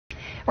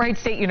Wright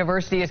State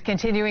University is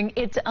continuing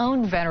its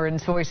own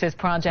Veterans Voices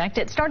project.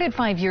 It started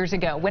 5 years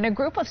ago when a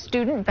group of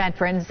student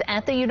veterans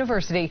at the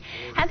university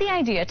had the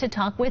idea to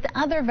talk with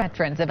other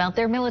veterans about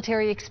their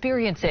military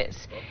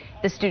experiences.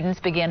 The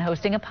students began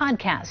hosting a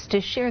podcast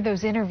to share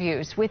those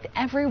interviews with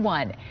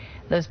everyone.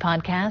 Those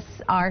podcasts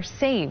are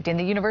saved in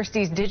the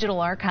university's digital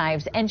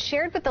archives and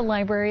shared with the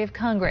Library of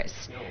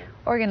Congress.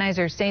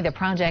 Organizers say the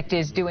project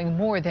is doing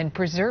more than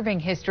preserving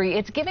history.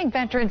 It's giving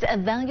veterans a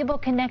valuable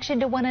connection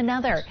to one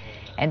another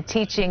and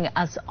teaching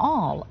us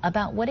all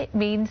about what it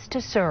means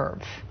to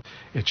serve.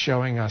 It's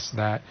showing us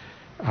that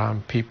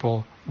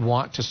people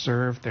want to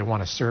serve, they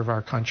want to serve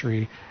our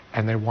country,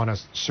 and they want to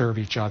serve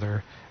each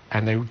other.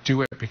 And they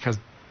do it because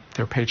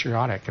they're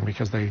patriotic and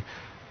because they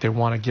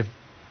want to give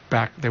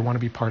back. They want to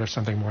be part of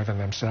something more than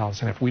themselves.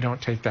 And if we don't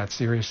take that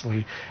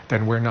seriously,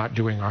 then we're not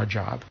doing our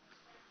job.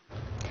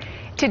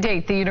 To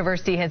date, the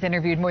university has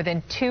interviewed more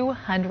than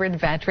 200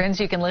 veterans.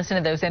 You can listen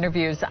to those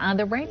interviews on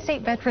the Wright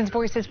State Veterans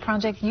Voices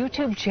Project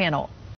YouTube channel.